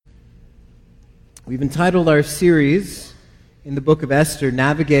We've entitled our series in the book of Esther,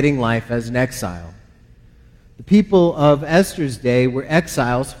 Navigating Life as an Exile. The people of Esther's day were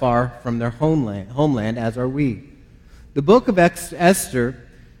exiles far from their homeland, as are we. The book of Esther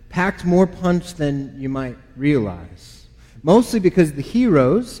packed more punch than you might realize, mostly because the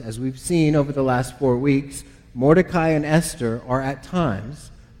heroes, as we've seen over the last 4 weeks, Mordecai and Esther, are at times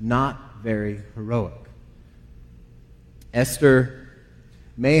not very heroic. Esther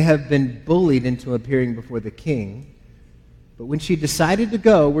may have been bullied into appearing before the king, but when she decided to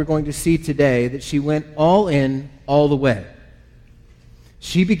go, we're going to see today that she went all in, all the way.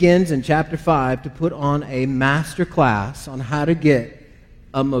 She begins in chapter 5 to put on a master class on how to get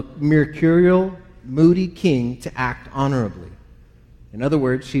a mercurial, moody king to act honorably. In other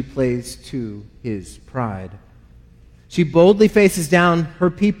words, she plays to his pride. She boldly faces down her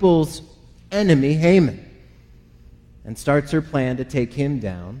people's enemy, Haman, and starts her plan to take him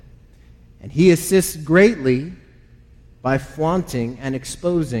down. And he assists greatly by flaunting and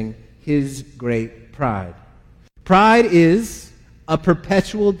exposing his great pride. Pride is a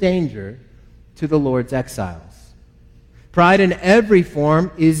perpetual danger to the Lord's exiles. Pride in every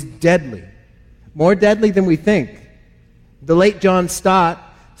form is deadly, more deadly than we think. The late John Stott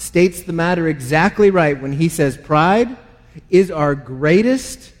states the matter exactly right when he says, pride is our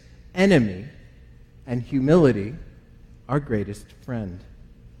greatest enemy and humility our greatest friend.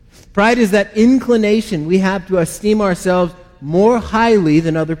 Pride is that inclination we have to esteem ourselves more highly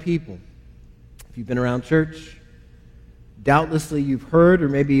than other people. If you've been around church, doubtlessly you've heard or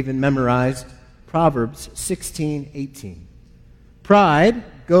maybe even memorized Proverbs 16:18. Pride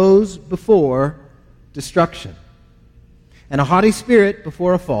goes before destruction, and a haughty spirit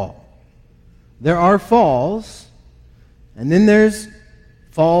before a fall. There are falls, and then there's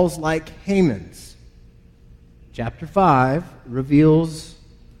falls like Haman's. Chapter 5 reveals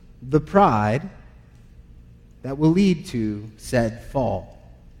the pride that will lead to said fall.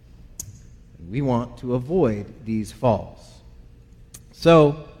 We want to avoid these falls.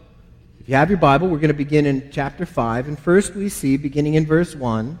 So, if you have your Bible, we're going to begin in chapter 5. And first we see, beginning in verse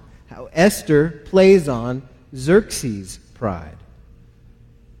 1, how Esther plays on Xerxes' pride.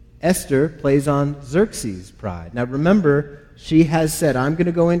 Esther plays on Xerxes' pride. Now remember, she has said, I'm going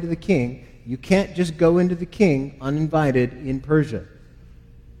to go into the king. You can't just go into the king uninvited in Persia.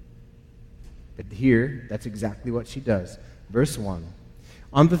 But here, that's exactly what she does. Verse 1.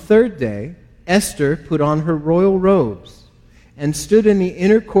 On the third day, Esther put on her royal robes and stood in the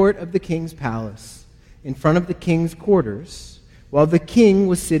inner court of the king's palace, in front of the king's quarters, while the king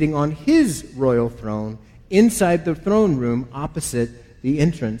was sitting on his royal throne inside the throne room opposite the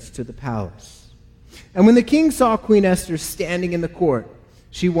entrance to the palace. And when the king saw Queen Esther standing in the court,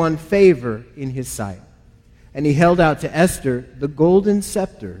 she won favor in his sight. And he held out to Esther the golden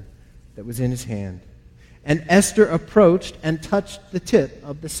scepter that was in his hand. And Esther approached and touched the tip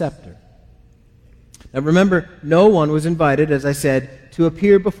of the scepter. Now remember, no one was invited, as I said, to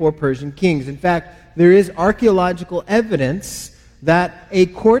appear before Persian kings. In fact, there is archaeological evidence that a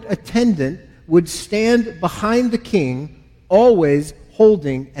court attendant would stand behind the king, always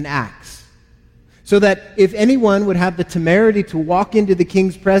holding an axe. So that if anyone would have the temerity to walk into the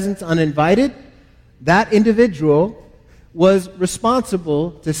king's presence uninvited, that individual was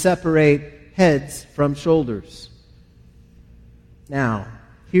responsible to separate heads from shoulders. Now,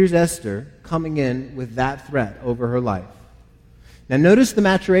 here's Esther coming in with that threat over her life. Now notice the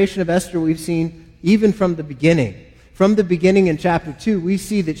maturation of Esther we've seen even from the beginning. From the beginning in chapter 2, we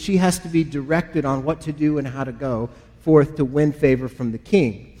see that she has to be directed on what to do and how to go forth to win favor from the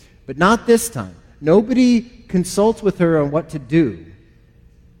king. But not this time. Nobody consults with her on what to do.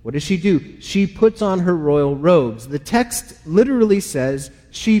 What does she do? She puts on her royal robes. The text literally says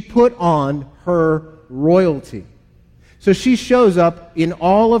she put on her royalty. So she shows up in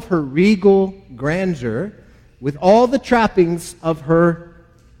all of her regal grandeur with all the trappings of her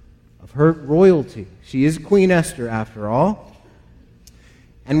royalty. She is Queen Esther, after all.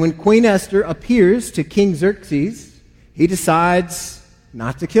 And when Queen Esther appears to King Xerxes, he decides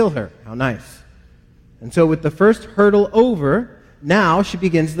not to kill her. How nice. And so with the first hurdle over, now she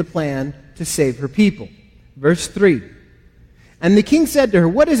begins the plan to save her people. Verse 3. And the king said to her,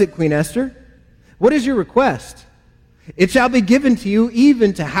 What is it, Queen Esther? What is your request? It shall be given to you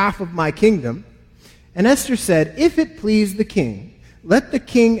even to half of my kingdom. And Esther said, If it please the king, let the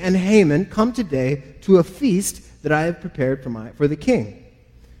king and Haman come today to a feast that I have prepared for the king.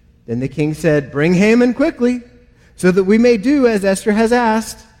 Then the king said, Bring Haman quickly, so that we may do as Esther has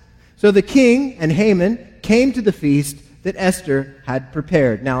asked. So the king and Haman came to the feast that Esther had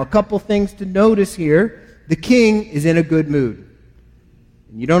prepared. Now, a couple things to notice here. The king is in a good mood.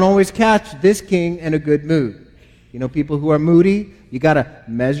 And you don't always catch this king in a good mood. You know, people who are moody, you got to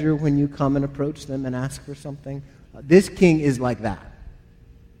measure when you come and approach them and ask for something. This king is like that.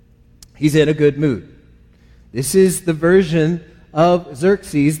 He's in a good mood. This is the version of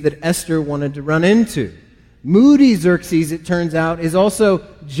Xerxes that Esther wanted to run into. Moody Xerxes, it turns out, is also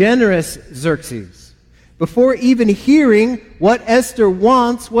generous Xerxes. Before even hearing what Esther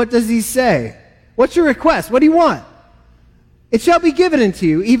wants, what does he say? What's your request? What do you want? It shall be given unto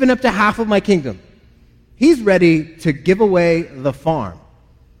you, even up to half of my kingdom. He's ready to give away the farm.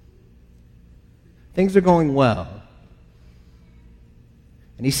 Things are going well.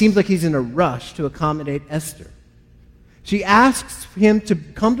 And he seems like he's in a rush to accommodate Esther. She asks him to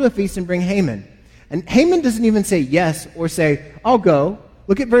come to a feast and bring Haman. And Haman doesn't even say yes or say, I'll go.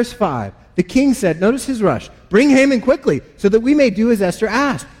 Look at verse 5. The king said, notice his rush, bring Haman quickly so that we may do as Esther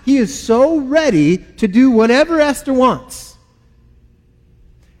asked. He is so ready to do whatever Esther wants.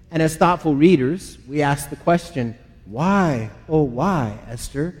 And as thoughtful readers, we ask the question, why, oh why,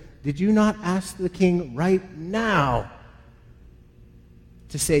 Esther, did you not ask the king right now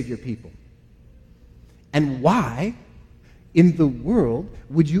to save your people? And why in the world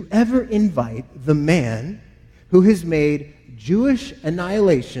would you ever invite the man who has made Jewish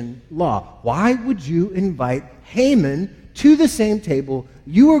annihilation law? Why would you invite Haman to the same table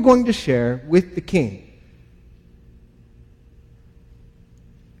you are going to share with the king?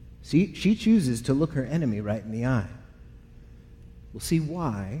 See, she chooses to look her enemy right in the eye. We'll see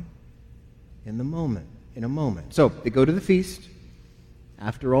why in a moment. So they go to the feast.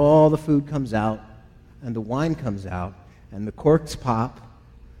 After all the food comes out and the wine comes out and the corks pop,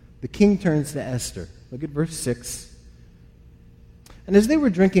 the king turns to Esther. Look at verse 6. And as they were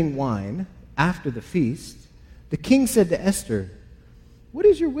drinking wine after the feast, the king said to Esther, what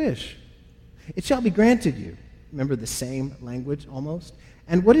is your wish? It shall be granted you. Remember the same language almost?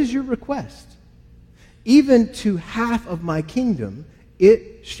 And what is your request? Even to half of my kingdom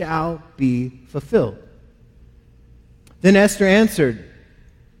it shall be fulfilled. Then Esther answered,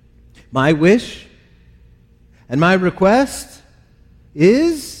 my wish and my request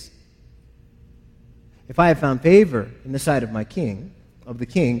is, if I have found favor in the sight of the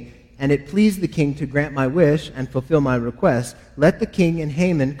king, and it please the king to grant my wish and fulfill my request, let the king and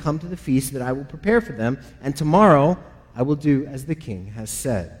Haman come to the feast that I will prepare for them, and tomorrow I will do as the king has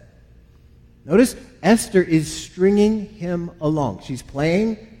said. Notice Esther is stringing him along. She's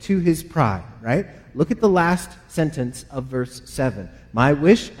playing to his pride, right? Look at the last sentence of verse 7. My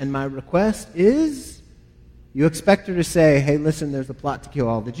wish and my request is, you expect her to say, hey, listen, there's a plot to kill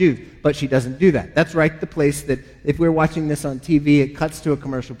all the Jews. But she doesn't do that. That's right, the place that if we're watching this on TV, it cuts to a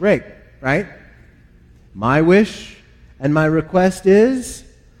commercial break, right? My wish and my request is,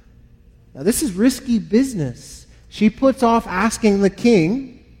 now this is risky business. She puts off asking the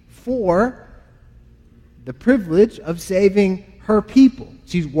king for the privilege of saving her people.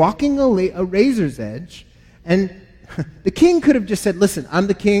 She's walking a razor's edge, and the king could have just said, listen, I'm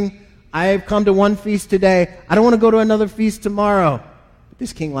the king. I have come to one feast today. I don't want to go to another feast tomorrow. But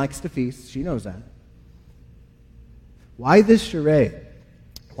this king likes to feast. She knows that. Why this charade?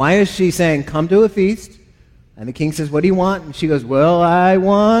 Why is she saying, come to a feast? And the king says, what do you want? And she goes, well, I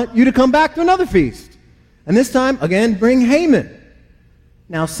want you to come back to another feast. And this time, again, bring Haman.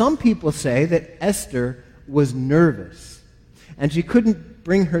 Now, some people say that Esther was nervous, and she couldn't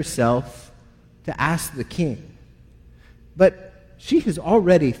bring herself to ask the king. But she has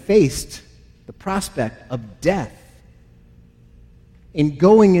already faced the prospect of death in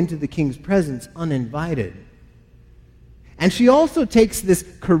going into the king's presence uninvited. And she also takes this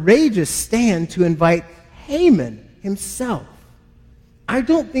courageous stand to invite Haman himself. I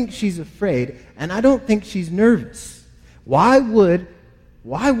don't think she's afraid, and I don't think she's nervous. Why would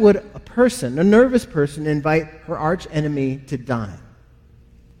a nervous person, invite her arch enemy to dine?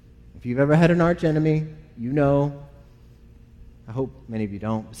 If you've ever had an arch enemy, you know, I hope many of you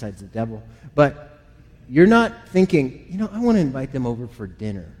don't, besides the devil, but you're not thinking, I want to invite them over for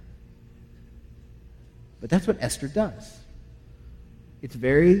dinner. But that's what Esther does. It's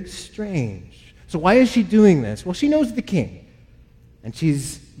very strange. So why is she doing this? Well, she knows the king. And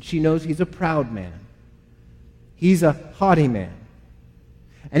she knows he's a proud man. He's a haughty man.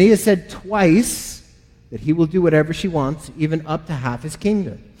 And he has said twice that he will do whatever she wants, even up to half his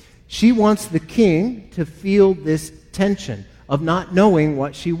kingdom. She wants the king to feel this tension of not knowing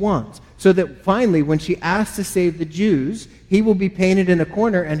what she wants, so that finally, when she asks to save the Jews, he will be painted in a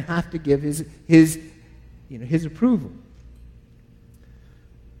corner and have to give his approval.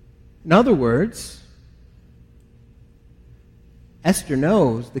 In other words, Esther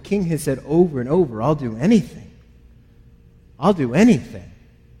knows the king has said over and over, I'll do anything. I'll do anything.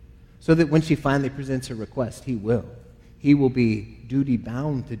 so that when she finally presents her request, he will. He will be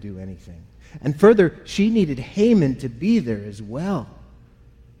duty-bound to do anything. And further, she needed Haman to be there as well.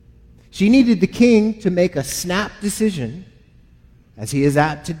 She needed the king to make a snap decision, as he is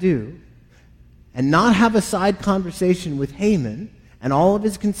apt to do, and not have a side conversation with Haman and all of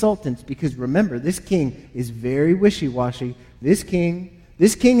his consultants, because remember, this king is very wishy-washy. This king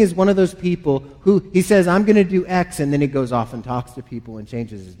is one of those people who, he says, I'm going to do X, and then he goes off and talks to people and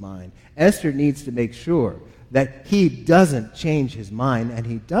changes his mind. Esther needs to make sure that he doesn't change his mind, and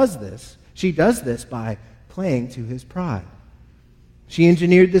she does this by playing to his pride. She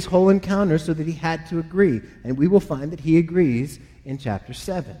engineered this whole encounter so that he had to agree, and we will find that he agrees in chapter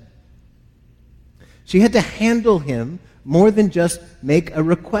 7. She had to handle him more than just make a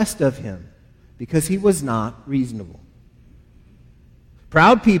request of him, because he was not reasonable.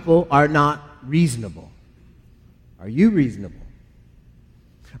 Proud people are not reasonable. Are you reasonable?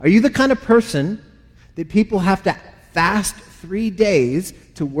 Are you the kind of person that people have to fast 3 days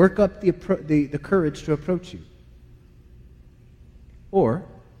to work up the courage to approach you? Or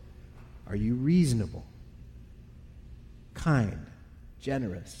are you reasonable, kind,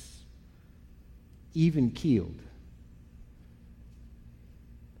 generous, even-keeled?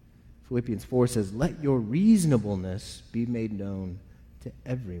 Philippians 4 says, let your reasonableness be made known to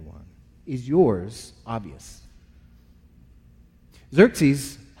everyone. Is yours obvious?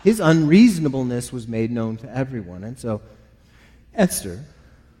 Xerxes, his unreasonableness was made known to everyone. And so Esther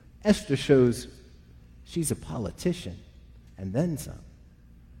shows she's a politician, and then some.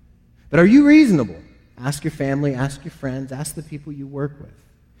 But are you reasonable? Ask your family, ask your friends, ask the people you work with.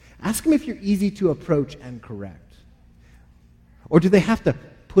 Ask them if you're easy to approach and correct. Or do they have to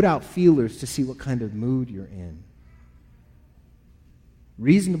put out feelers to see what kind of mood you're in?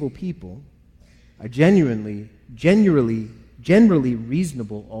 Reasonable people are generally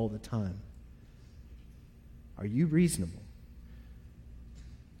reasonable all the time. Are you reasonable?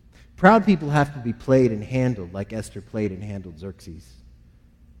 Proud people have to be played and handled like Esther played and handled Xerxes.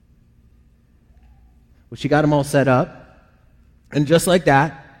 Well, she got them all set up, and just like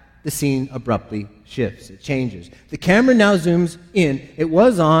that, the scene abruptly shifts. It changes. The camera now zooms in. It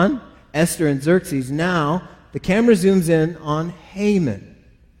was on Esther and Xerxes. Now, the camera zooms in on Haman.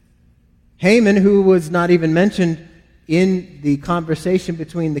 Haman, who was not even mentioned in the conversation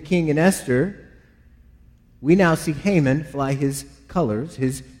between the king and Esther, we now see Haman fly his colors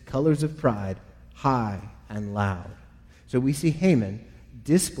of pride, high and loud. So we see Haman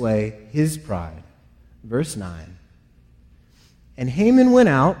display his pride. Verse 9. And Haman went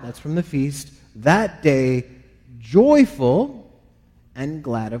out, that's from the feast, that day joyful and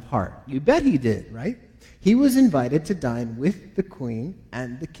glad of heart. You bet he did, right? He was invited to dine with the queen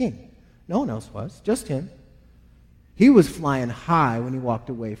and the king. No one else was, just him. He was flying high when he walked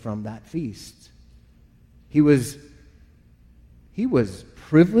away from that feast. He was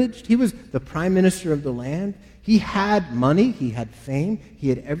privileged. He was the prime minister of the land. He had money. He had fame. He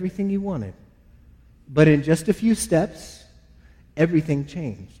had everything he wanted. But in just a few steps, everything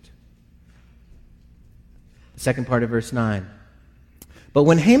changed. The second part of verse 9. But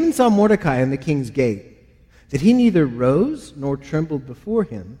when Haman saw Mordecai in the king's gate, that he neither rose nor trembled before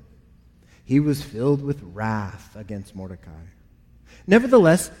him, he was filled with wrath against Mordecai.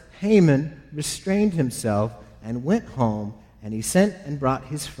 Nevertheless, Haman restrained himself and went home, and he sent and brought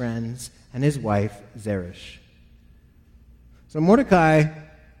his friends and his wife Zeresh. So Mordecai's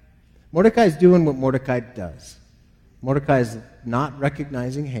doing what Mordecai does. Mordecai is not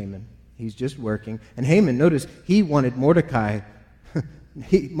recognizing Haman. He's just working. And Haman, notice, he wanted Mordecai.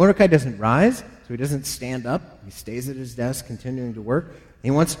 Mordecai doesn't rise, so he doesn't stand up. He stays at his desk, continuing to work.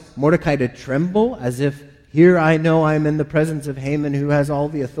 He wants Mordecai to tremble as if, here I know I'm in the presence of Haman, who has all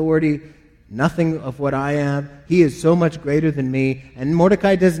the authority, nothing of what I am. He is so much greater than me. And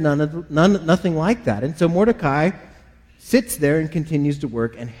Mordecai does nothing like that. And so Mordecai sits there and continues to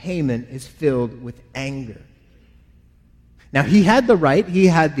work, and Haman is filled with anger. Now, he had the right, he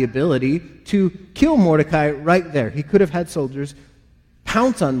had the ability to kill Mordecai right there. He could have had soldiers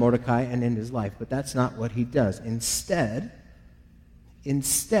pounce on Mordecai and end his life, but that's not what he does. Instead,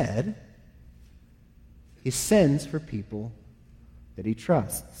 he sends for people that he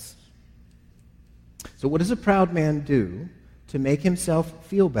trusts. So what does a proud man do to make himself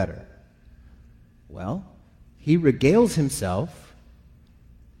feel better? Well, he regales himself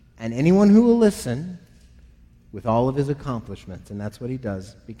and anyone who will listen with all of his accomplishments, and that's what he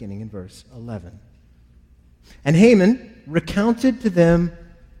does beginning in verse 11. And Haman recounted to them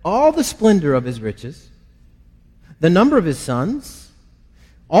all the splendor of his riches, the number of his sons,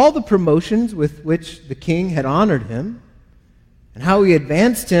 all the promotions with which the king had honored him, and how he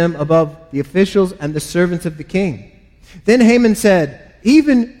advanced him above the officials and the servants of the king. Then Haman said,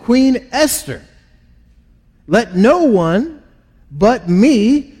 "Even Queen Esther, let no one but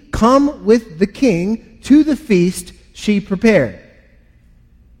me come with the king to the feast she prepared."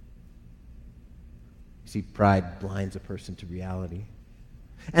 You see, pride blinds a person to reality.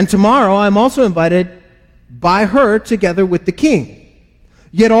 "And tomorrow I am also invited by her together with the king.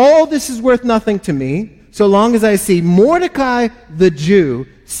 Yet all this is worth nothing to me, so long as I see Mordecai the Jew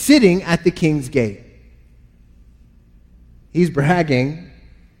sitting at the king's gate." He's bragging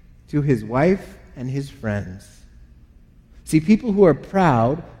to his wife and his friends. See, people who are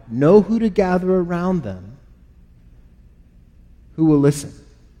proud know who to gather around them, who will listen.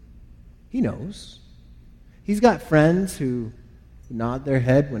 He knows. He's got friends who nod their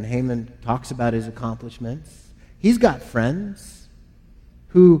head when Haman talks about his accomplishments. He's got friends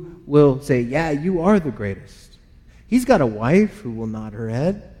who will say, "Yeah, you are the greatest." He's got a wife who will nod her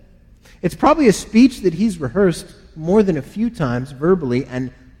head. It's probably a speech that he's rehearsed more than a few times verbally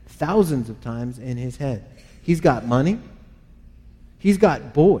and thousands of times in his head. He's got money. He's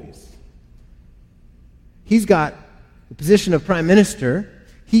got boys. He's got the position of prime minister.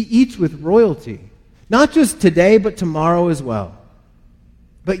 He eats with royalty, not just today, but tomorrow as well.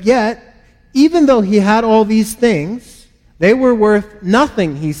 But yet, even though he had all these things, they were worth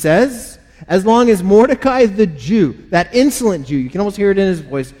nothing, he says, as long as Mordecai the Jew, that insolent Jew, you can almost hear it in his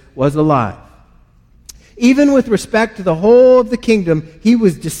voice, was alive. Even with respect to the whole of the kingdom, he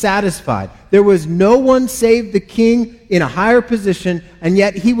was dissatisfied. There was no one save the king in a higher position, and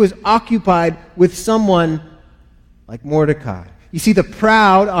yet he was occupied with someone like Mordecai. You see, the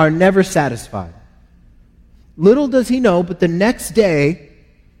proud are never satisfied. Little does he know, but the next day,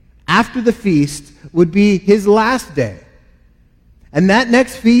 after the feast, would be his last day. And that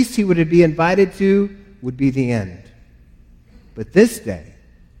next feast he would be invited to would be the end. But this day,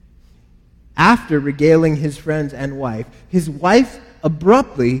 after regaling his friends and wife, his wife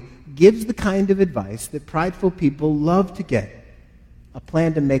abruptly gives the kind of advice that prideful people love to get, a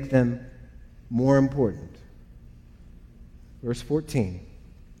plan to make them more important. Verse 14.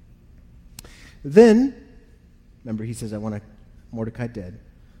 Then, remember he says, "I want Mordecai dead."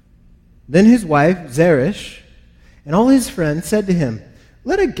 Then his wife, Zeresh, and all his friends said to him,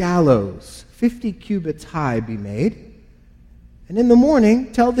 "Let a gallows 50 cubits high be made, and in the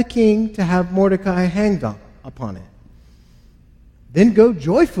morning tell the king to have Mordecai hanged upon it. Then go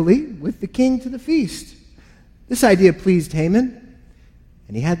joyfully with the king to the feast." This idea pleased Haman,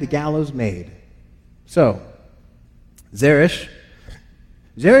 and he had the gallows made. So, Zeresh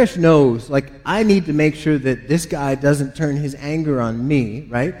knows, I need to make sure that this guy doesn't turn his anger on me,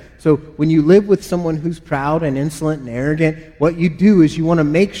 right? So when you live with someone who's proud and insolent and arrogant, what you do is you want to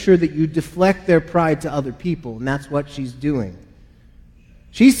make sure that you deflect their pride to other people, and that's what she's doing.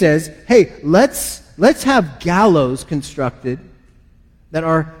 She says, "Hey, let's have gallows constructed that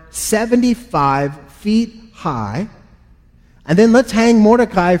are 75 feet high, and then let's hang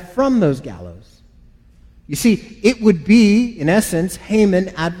Mordecai from those gallows." You see, it would be, in essence,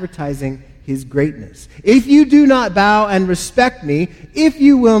 Haman advertising his greatness. "If you do not bow and respect me, if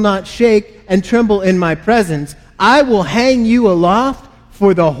you will not shake and tremble in my presence, I will hang you aloft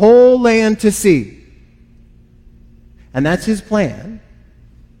for the whole land to see." And that's his plan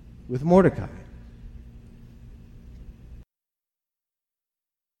with Mordecai.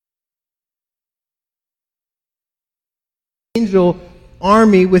 Angel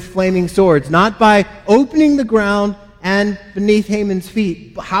army with flaming swords, not by opening the ground and beneath Haman's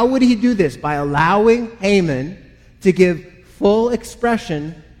feet. But how would he do this? By allowing Haman to give full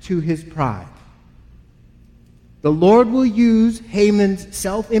expression to his pride. The Lord will use Haman's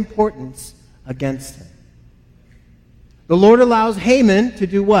self-importance against him. The Lord allows Haman to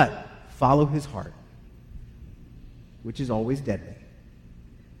do what? Follow his heart, which is always deadly.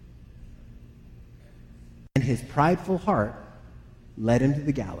 And his prideful heart led him to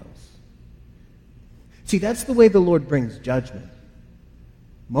the gallows. See, that's the way the Lord brings judgment.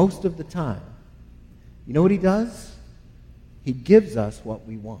 Most of the time. You know what he does? He gives us what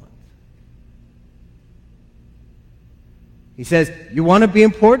we want. He says, you want to be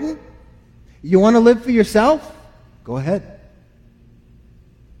important? You want to live for yourself? Go ahead.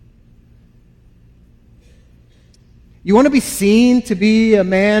 You want to be seen to be a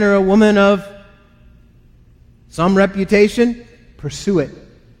man or a woman of some reputation? Pursue it.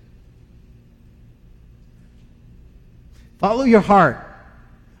 Follow your heart,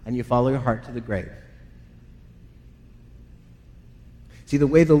 and you follow your heart to the grave. See, the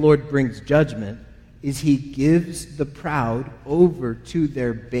way the Lord brings judgment is he gives the proud over to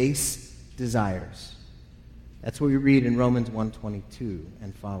their base desires. That's what we read in Romans 1:22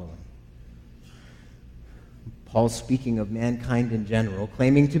 and following. Paul's speaking of mankind in general,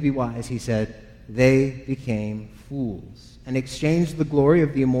 claiming to be wise, he said, they became fools and exchanged the glory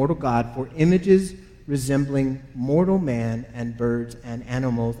of the immortal God for images resembling mortal man and birds and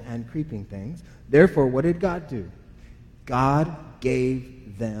animals and creeping things. Therefore, what did God do? God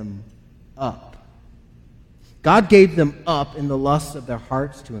gave them up. God gave them up in the lusts of their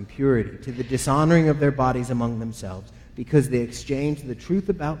hearts to impurity, to the dishonoring of their bodies among themselves, because they exchanged the truth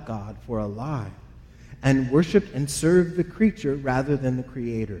about God for a lie, and worshipped and served the creature rather than the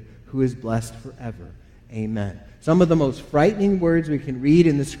Creator, who is blessed forever. Amen. Some of the most frightening words we can read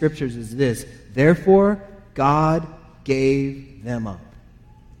in the Scriptures is this: therefore, God gave them up.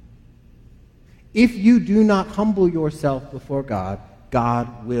 If you do not humble yourself before God,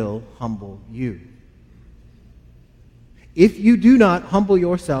 God will humble you. If you do not humble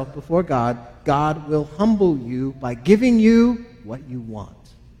yourself before God, God will humble you by giving you what you want.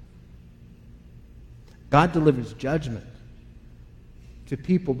 God delivers judgment to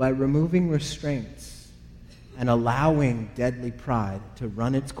people by removing restraints and allowing deadly pride to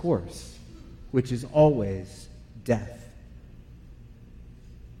run its course, which is always death.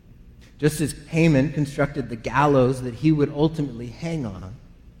 Just as Haman constructed the gallows that he would ultimately hang on,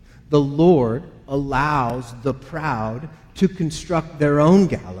 the Lord allows the proud to construct their own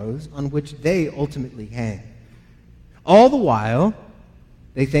gallows on which they ultimately hang. All the while,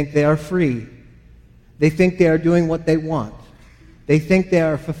 they think they are free. They think they are doing what they want. They think they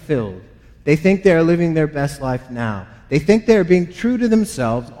are fulfilled. They think they are living their best life now. They think they are being true to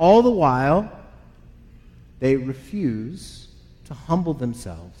themselves. All the while, they refuse to humble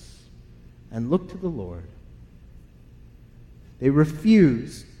themselves and look to the Lord. They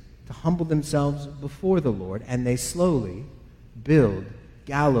refuse to humble themselves before the Lord, and they slowly build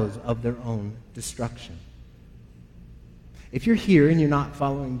gallows of their own destruction. If you're here and you're not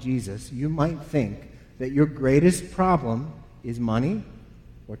following Jesus, you might think that your greatest problem is money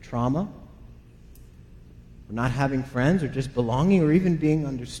or trauma or not having friends or just belonging or even being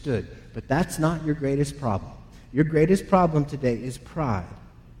understood. But that's not your greatest problem. Your greatest problem today is pride.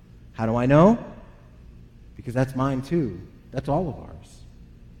 How do I know? Because that's mine too. That's all of ours.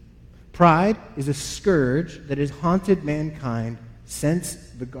 Pride is a scourge that has haunted mankind since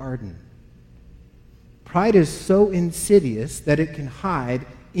the garden. Pride is so insidious that it can hide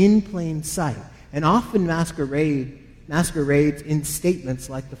in plain sight and often masquerades in statements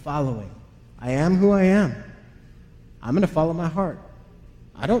like the following: I am who I am. I'm going to follow my heart.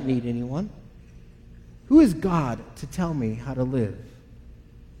 I don't need anyone. Who is God to tell me how to live?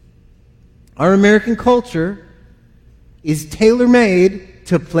 Our American culture is tailor-made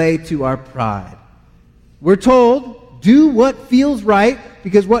to play to our pride. We're told, do what feels right,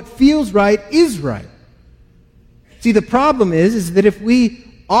 because what feels right is right. See, the problem is that if we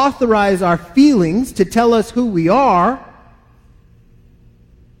authorize our feelings to tell us who we are,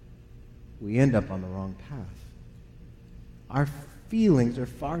 we end up on the wrong path. Our feelings are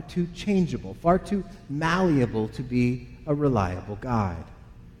far too changeable, far too malleable to be a reliable guide.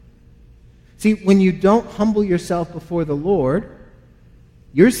 See, when you don't humble yourself before the Lord,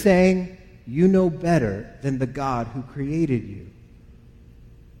 you're saying you know better than the God who created you.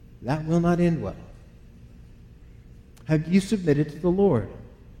 That will not end well. Have you submitted to the Lord?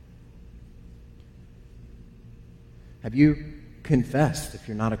 Have you confessed, if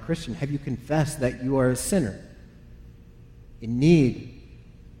you're not a Christian, have you confessed that you are a sinner in need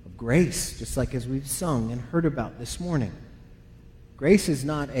of grace, just like as we've sung and heard about this morning? Grace is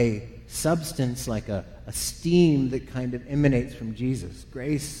not a substance like a steam that kind of emanates from Jesus.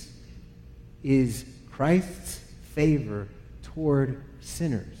 Grace is Christ's favor toward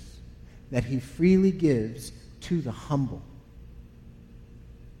sinners that he freely gives to the humble.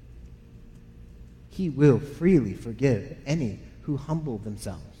 He will freely forgive any who humble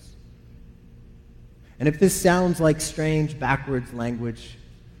themselves. And if this sounds like strange, backwards language,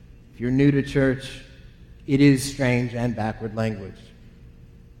 if you're new to church, it is strange and backward language.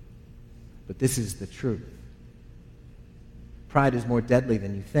 But this is the truth. Pride is more deadly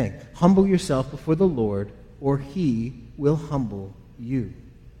than you think. Humble yourself before the Lord, or he will humble you.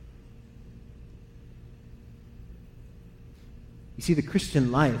 You see, the Christian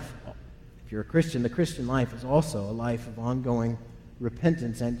life, if you're a Christian, the Christian life is also a life of ongoing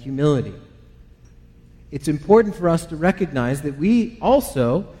repentance and humility. It's important for us to recognize that we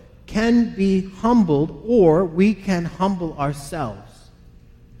also can be humbled, or we can humble ourselves.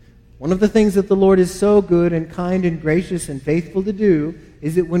 One of the things that the Lord is so good and kind and gracious and faithful to do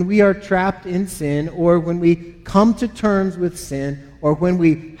is that when we are trapped in sin, or when we come to terms with sin, or when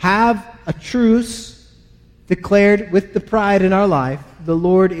we have a truce declared with the pride in our life, the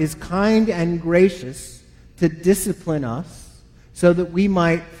Lord is kind and gracious to discipline us so that we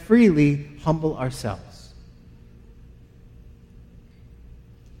might freely humble ourselves.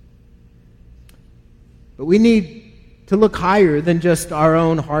 But we need to look higher than just our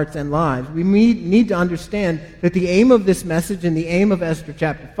own hearts and lives. We need to understand that the aim of this message and the aim of Esther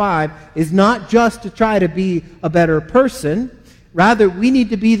chapter 5 is not just to try to be a better person. Rather, we need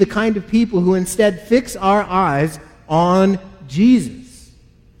to be the kind of people who instead fix our eyes on Jesus.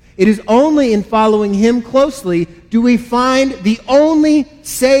 It is only in following him closely do we find the only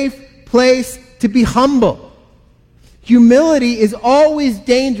safe place to be humble. Humility is always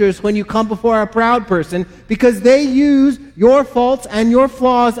dangerous when you come before a proud person because they use your faults and your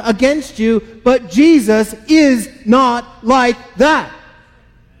flaws against you, but Jesus is not like that.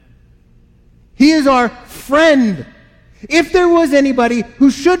 He is our friend. If there was anybody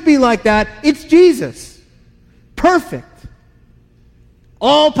who should be like that, it's Jesus. Perfect.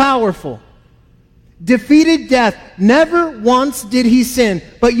 All-powerful. Defeated death. Never once did he sin.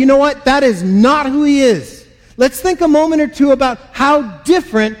 But you know what? That is not who he is. Let's think a moment or two about how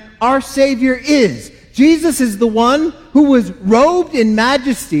different our Savior is. Jesus is the one who was robed in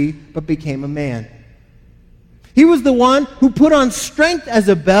majesty but became a man. He was the one who put on strength as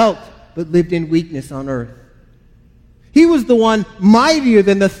a belt but lived in weakness on earth. He was the one mightier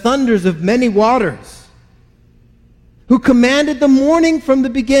than the thunders of many waters, who commanded the morning from the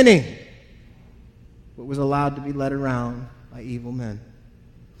beginning, but was allowed to be led around by evil men.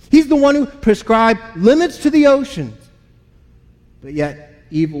 He's the one who prescribed limits to the oceans, but yet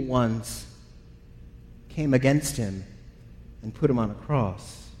evil ones came against him and put him on a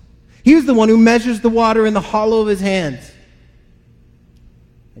cross. He was the one who measures the water in the hollow of his hands,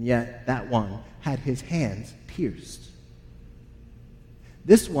 and yet that one had his hands pierced.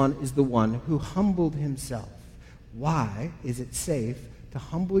 This one is the one who humbled himself. Why is it safe to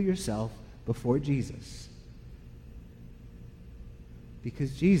humble yourself before Jesus?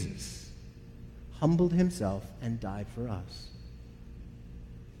 Because Jesus humbled himself and died for us.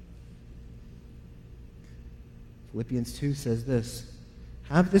 Philippians 2 says this,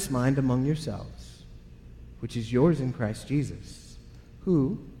 "Have this mind among yourselves, which is yours in Christ Jesus,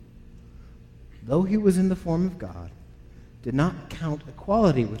 who, though he was in the form of God, did not count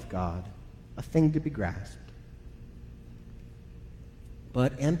equality with God a thing to be grasped,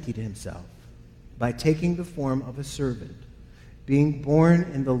 but emptied himself by taking the form of a servant, being born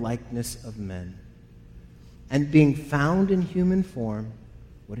in the likeness of men. And being found in human form,"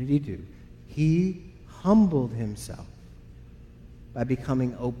 what did he do? He humbled himself by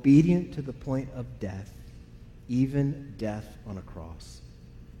becoming obedient to the point of death, even death on a cross.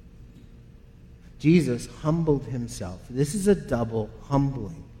 Jesus humbled himself. This is a double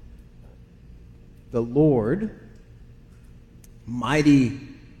humbling. The Lord, mighty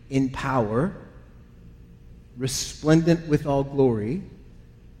in power, resplendent with all glory,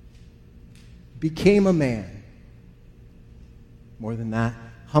 became a man. More than that,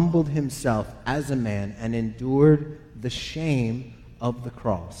 humbled himself as a man and endured the shame of the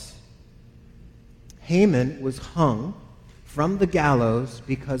cross. Haman was hung from the gallows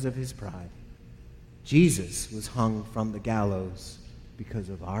because of his pride. Jesus was hung from the gallows because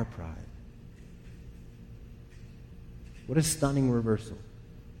of our pride. What a stunning reversal.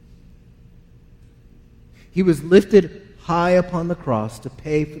 He was lifted high upon the cross to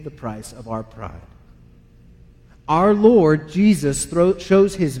pay for the price of our pride. Our Lord Jesus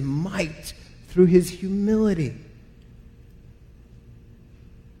shows his might through his humility.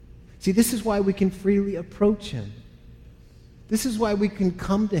 See, this is why we can freely approach him. This is why we can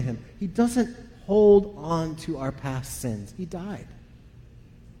come to him. He doesn't hold on to our past sins. He died.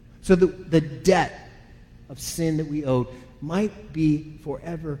 So the debt of sin that we owed might be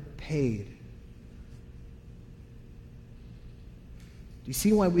forever paid. Do you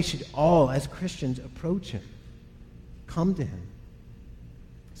see why we should all, as Christians, approach him? Come to him.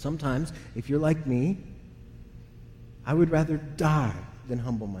 Sometimes, if you're like me, I would rather die than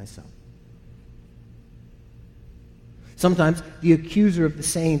humble myself. Sometimes the accuser of the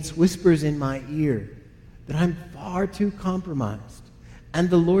saints whispers in my ear that I'm far too compromised and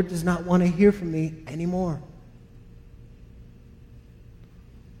the Lord does not want to hear from me anymore.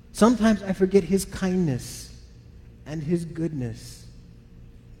 Sometimes I forget his kindness and his goodness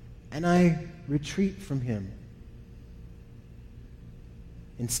and I retreat from him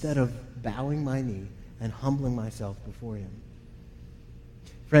instead of bowing my knee and humbling myself before him.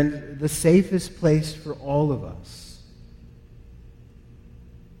 Friend, the safest place for all of us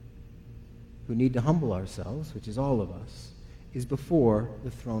who need to humble ourselves, which is all of us, is before the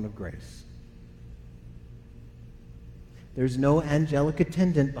throne of grace. There's no angelic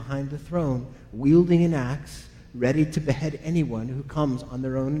attendant behind the throne wielding an axe, ready to behead anyone who comes on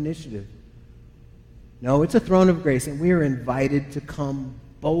their own initiative. No, it's a throne of grace, and we are invited to come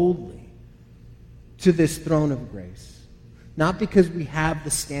boldly to this throne of grace. Not because we have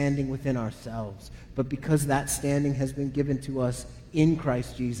the standing within ourselves, but because that standing has been given to us in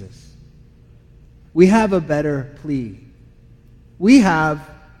Christ Jesus. We have a better plea. We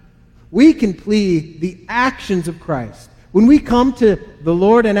can plead the actions of Christ. When we come to the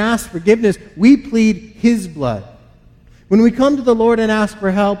Lord and ask forgiveness, we plead His blood. When we come to the Lord and ask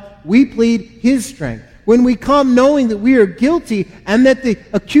for help, we plead His strength. When we come knowing that we are guilty and that the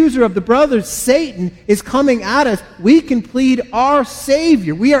accuser of the brothers, Satan, is coming at us, we can plead our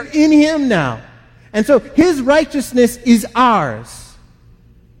Savior. We are in Him now. And so His righteousness is ours.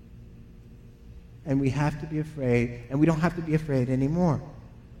 And we have to be afraid, and we don't have to be afraid anymore.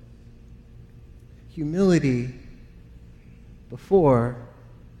 Humility before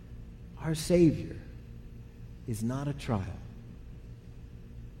our Savior is not a trial.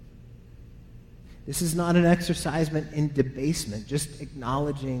 This is not an exercisement in debasement, it's just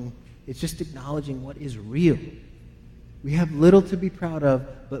acknowledging what is real. We have little to be proud of,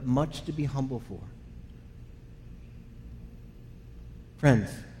 but much to be humble for. Friends,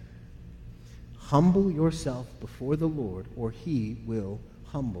 humble yourself before the Lord, or He will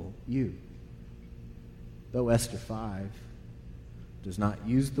humble you. Though Esther 5 does not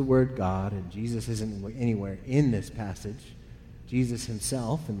use the word God, and Jesus isn't anywhere in this passage, Jesus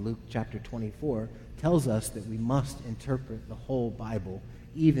Himself in Luke chapter 24 tells us that we must interpret the whole Bible,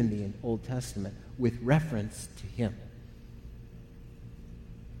 even the Old Testament, with reference to Him.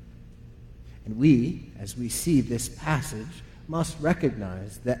 And we, as we see this passage, must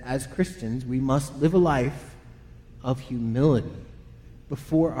recognize that as Christians, we must live a life of humility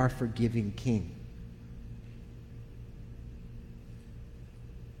before our forgiving King.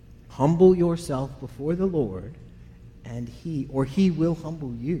 Humble yourself before the Lord, and He will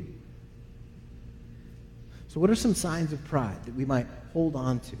humble you. So what are some signs of pride that we might hold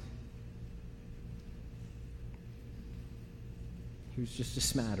on to? Here's just a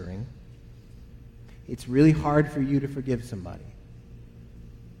smattering. It's really hard for you to forgive somebody.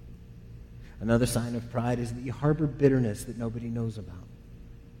 Another sign of pride is that you harbor bitterness that nobody knows about.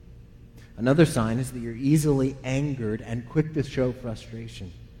 Another sign is that you're easily angered and quick to show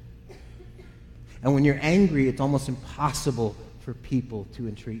frustration. And when you're angry, it's almost impossible for people to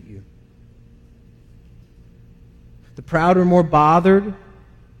entreat you. The proud are more bothered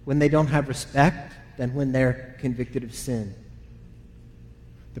when they don't have respect than when they're convicted of sin.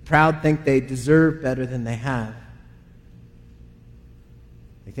 The proud think they deserve better than they have.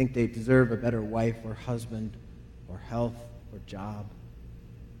 They think they deserve a better wife or husband or health or job.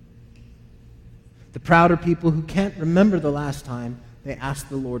 The proud are people who can't remember the last time they asked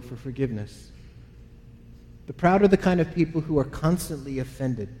the Lord for forgiveness. The proud are the kind of people who are constantly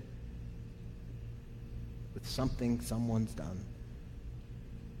offended with something someone's done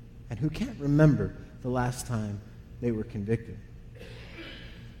and who can't remember the last time they were convicted.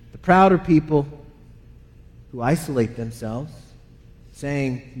 The proud are people who isolate themselves,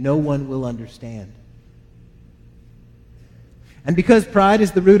 saying, "No one will understand." And because pride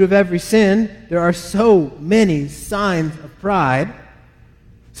is the root of every sin, there are so many signs of pride,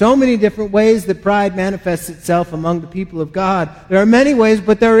 so many different ways that pride manifests itself among the people of God. There are many ways,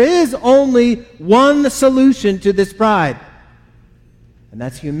 but there is only one solution to this pride, and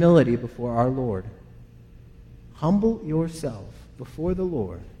that's humility before our Lord. Humble yourself before the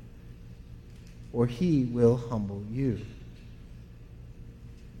Lord, or He will humble you.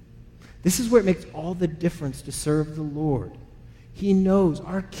 This is where it makes all the difference to serve the Lord. He knows,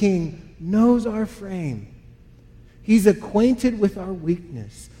 our King knows our frame. He's acquainted with our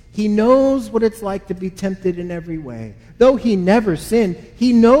weakness. He knows what it's like to be tempted in every way. Though He never sinned,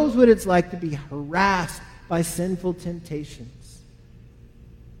 He knows what it's like to be harassed by sinful temptations.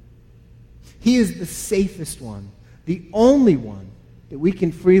 He is the safest one, the only one that we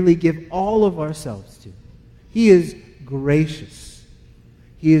can freely give all of ourselves to. He is gracious.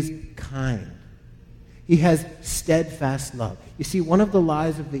 He is kind. He has steadfast love. You see, one of the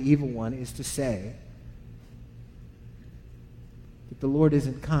lies of the evil one is to say that the Lord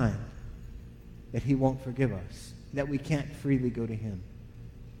isn't kind, that He won't forgive us, that we can't freely go to Him.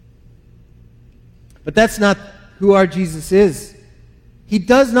 But that's not who our Jesus is. He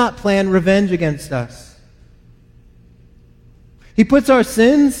does not plan revenge against us. He puts our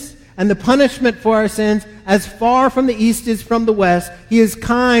sins and the punishment for our sins as far from the east as from the west. He is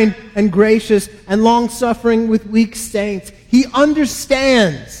kind and gracious and long-suffering with weak saints. He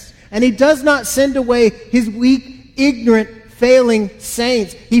understands, and He does not send away His weak, ignorant, failing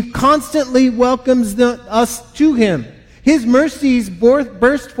saints. He constantly welcomes us to him. His mercies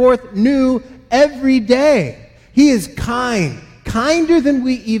burst forth new every day. He is kind, kinder than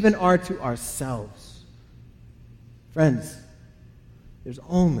we even are to ourselves. Friends, there's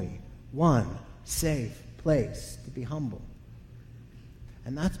only one safe place to be humble,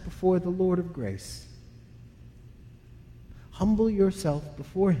 and that's before the Lord of grace. Humble yourself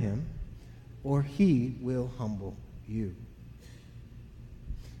before him, or he will humble you.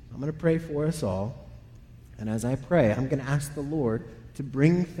 I'm going to pray for us all, and as I pray, I'm going to ask the Lord to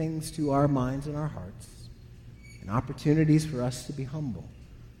bring things to our minds and our hearts, and opportunities for us to be humble.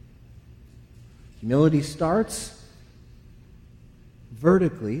 Humility starts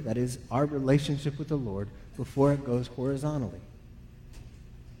vertically, that is, our relationship with the Lord, before it goes horizontally.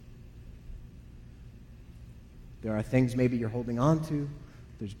 There are things maybe you're holding on to.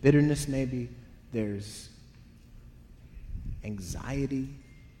 There's bitterness maybe. There's anxiety.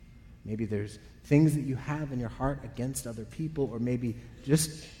 Maybe there's things that you have in your heart against other people, or maybe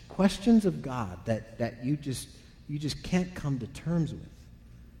just questions of God that you just can't come to terms with.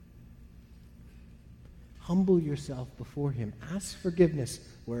 Humble yourself before him. Ask forgiveness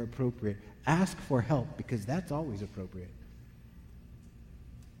where appropriate. Ask for help, because that's always appropriate.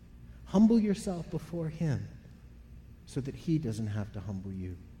 Humble yourself before him so that he doesn't have to humble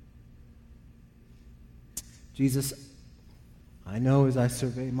you. Jesus, I know as I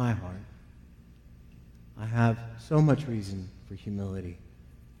survey my heart, I have so much reason for humility.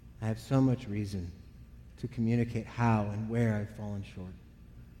 I have so much reason to communicate how and where I've fallen short.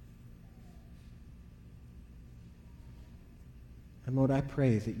 And Lord, I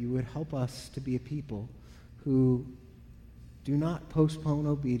pray that you would help us to be a people who do not postpone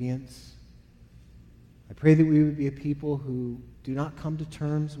obedience. I pray that we would be a people who do not come to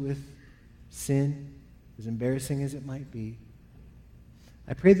terms with sin, as embarrassing as it might be.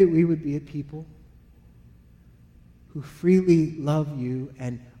 I pray that we would be a people who freely love you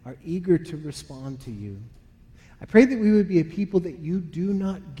and are eager to respond to you. I pray that we would be a people that you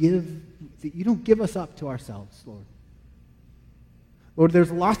don't give us up to ourselves, Lord. Lord,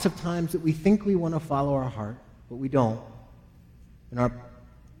 there's lots of times that we think we want to follow our heart, but we don't. In our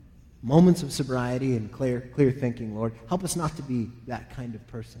moments of sobriety and clear thinking, Lord, help us not to be that kind of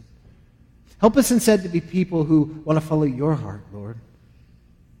person. Help us instead to be people who want to follow your heart, Lord.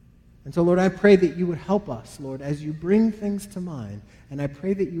 And so, Lord, I pray that you would help us, Lord, as you bring things to mind, and I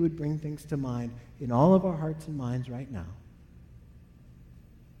pray that you would bring things to mind in all of our hearts and minds right now,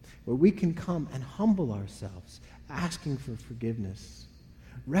 where we can come and humble ourselves, asking for forgiveness,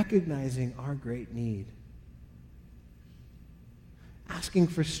 recognizing our great need, asking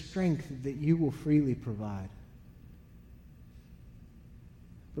for strength that you will freely provide.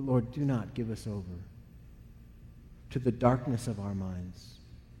 But Lord, do not give us over to the darkness of our minds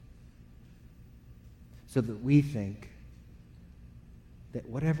so that we think that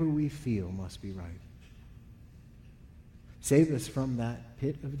whatever we feel must be right. Save us from that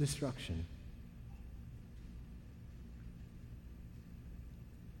pit of destruction.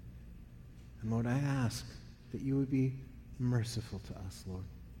 And Lord, I ask that you would be merciful to us, Lord.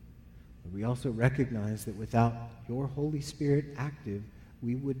 But we also recognize that without your Holy Spirit active,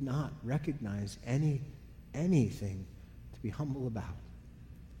 we would not recognize anything to be humble about.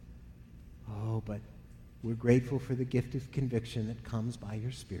 Oh, but we're grateful for the gift of conviction that comes by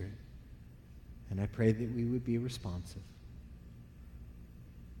your Spirit. And I pray that we would be responsive.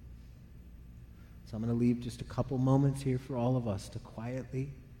 So I'm going to leave just a couple moments here for all of us to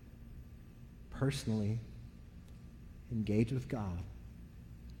quietly, personally engage with God.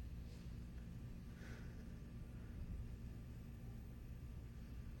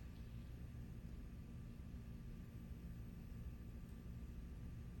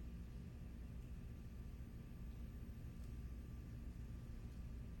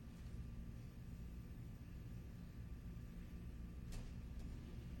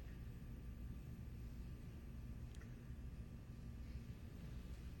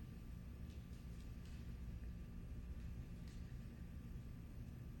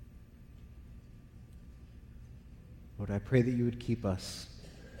 Lord, I pray that you would keep us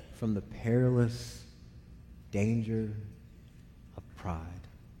from the perilous danger of pride.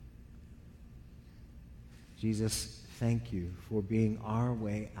 Jesus, thank you for being our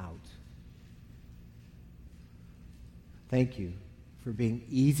way out. Thank you for being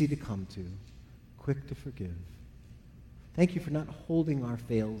easy to come to, quick to forgive. Thank you for not holding our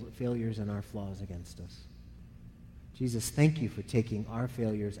failures and our flaws against us. Jesus, thank you for taking our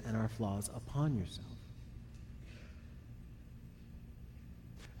failures and our flaws upon yourself.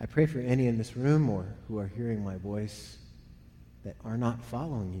 I pray for any in this room or who are hearing my voice that are not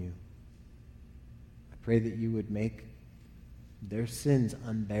following you. I pray that you would make their sins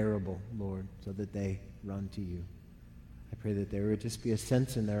unbearable, Lord, so that they run to you. I pray that there would just be a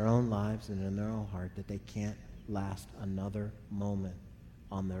sense in their own lives and in their own heart that they can't last another moment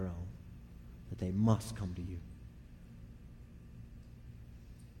on their own, that they must come to you.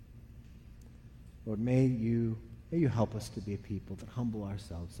 Lord, may you help us to be a people that humble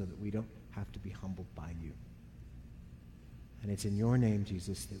ourselves so that we don't have to be humbled by you. And it's in your name,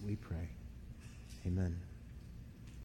 Jesus, that we pray. Amen.